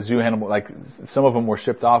just let the zoo animal, like some of them were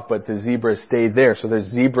shipped off, but the zebras stayed there. So there's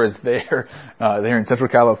zebras there in Central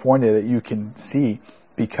California that you can see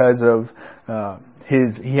because of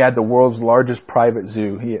he had the world's largest private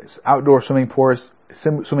zoo. He has outdoor swimming pools,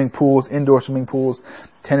 indoor swimming pools,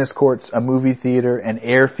 tennis courts, a movie theater, an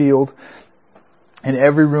airfield. And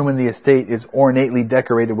every room in the estate is ornately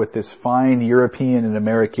decorated with this fine European and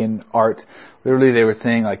American art. Literally, they were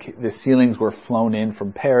saying like the ceilings were flown in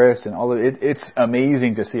from Paris, and all of it. It's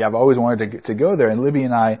amazing to see. I've always wanted to go there, and Libby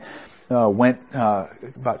and I went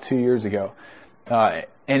about 2 years ago, and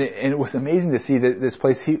it was amazing to see that this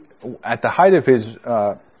place. He, at the height of his,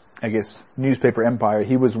 newspaper empire,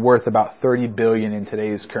 he was worth about $30 billion in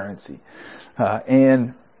today's currency,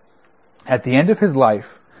 and at the end of his life,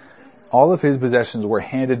 all of his possessions were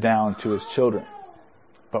handed down to his children.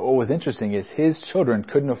 But what was interesting is his children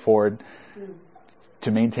couldn't afford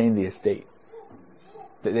to maintain the estate.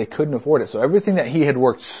 They couldn't afford it. So everything that he had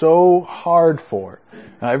worked so hard for,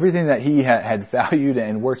 everything that he had valued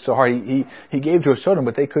and worked so hard, he gave to his children,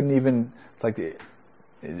 but they couldn't even,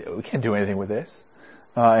 we can't do anything with this.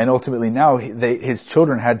 And ultimately now his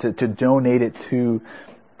children had to donate it to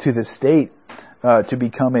the state to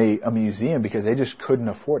become a museum because they just couldn't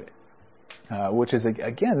afford it. Which is,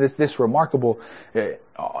 again, this remarkable,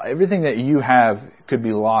 everything that you have could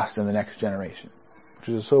be lost in the next generation, which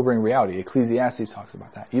is a sobering reality. Ecclesiastes talks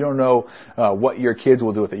about that. You don't know what your kids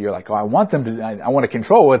will do with it. You're like, I want them to, I want to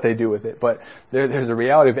control what they do with it. But there's a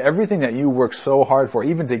reality of everything that you work so hard for,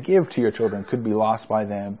 even to give to your children, could be lost by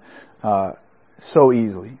them so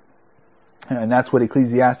easily. And that's what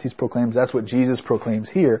Ecclesiastes proclaims. That's what Jesus proclaims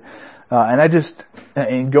here.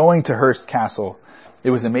 In going to Hearst Castle, it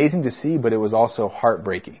was amazing to see, but it was also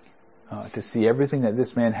heartbreaking to see everything that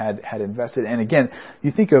this man had invested. And again, you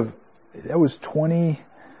think of, that was 28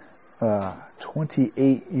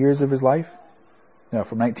 years of his life,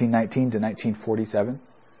 from 1919 to 1947.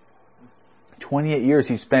 28 years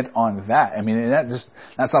he spent on that.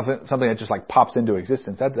 That's something that just like pops into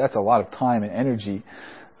existence. That's a lot of time and energy.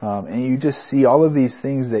 And you just see all of these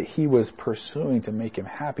things that he was pursuing to make him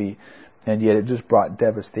happy. And yet it just brought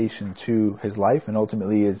devastation to his life and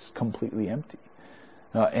ultimately is completely empty.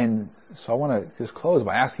 And so I want to just close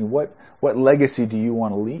by asking, what legacy do you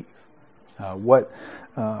want to leave? What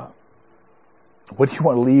do you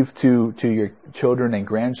want to leave to your children and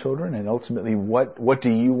grandchildren? And ultimately, what do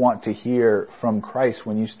you want to hear from Christ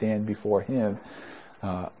when you stand before Him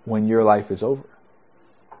when your life is over?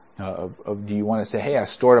 Do you want to say, hey, I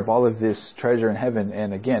stored up all of this treasure in heaven,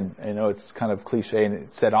 and again, I know it's kind of cliche and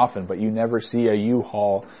it's said often, but you never see a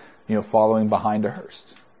U-Haul, following behind a hearse.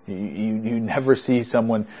 You never see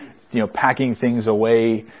someone, packing things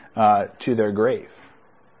away to their grave.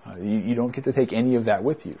 You don't get to take any of that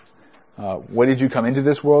with you. What did you come into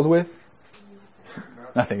this world with?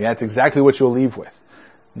 Nothing. That's exactly what you'll leave with.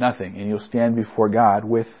 Nothing. And you'll stand before God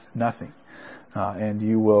with nothing. And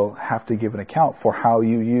you will have to give an account for how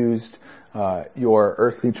you used your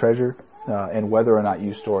earthly treasure and whether or not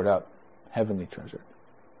you stored up heavenly treasure.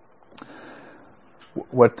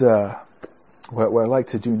 What what I'd like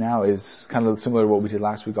to do now is kind of similar to what we did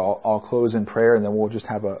last week. I'll close in prayer, and then we'll just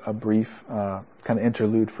have a brief kind of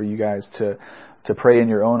interlude for you guys to pray in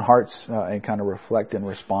your own hearts and kind of reflect and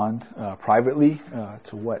respond privately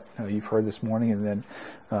to what you've heard this morning, and then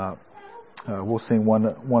we'll sing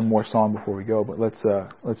one more song before we go. But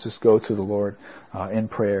let's just go to the Lord in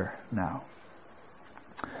prayer now.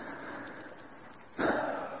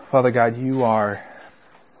 Father God, you are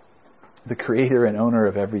the creator and owner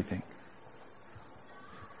of everything.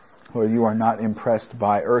 Lord, you are not impressed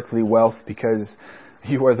by earthly wealth because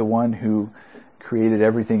you are the one who created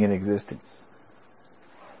everything in existence.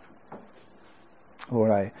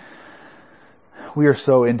 Lord, we are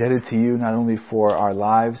so indebted to you, not only for our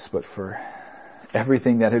lives, but for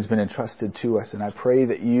everything that has been entrusted to us. And I pray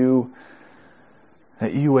that you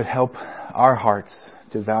would help our hearts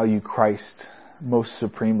to value Christ most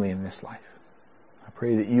supremely in this life. I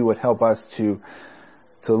pray that you would help us to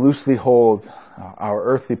loosely hold our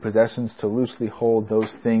earthly possessions, to loosely hold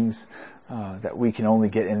those things that we can only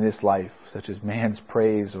get in this life, such as man's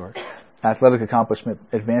praise or athletic accomplishment,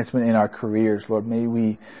 advancement in our careers. Lord, may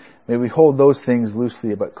we hold those things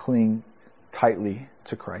loosely but cling tightly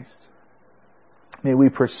to Christ. May we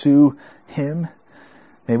pursue Him.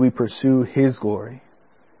 May we pursue His glory.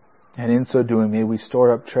 And in so doing, may we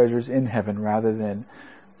store up treasures in heaven rather than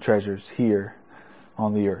treasures here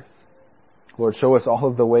on the earth. Lord, show us all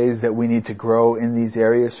of the ways that we need to grow in these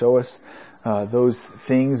areas. Show us those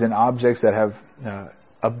things and objects that have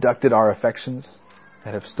abducted our affections,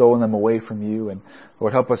 that have stolen them away from you. And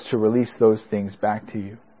Lord, help us to release those things back to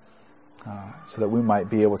you so that we might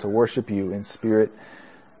be able to worship you in spirit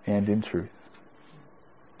and in truth.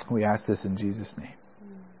 We ask this in Jesus' name.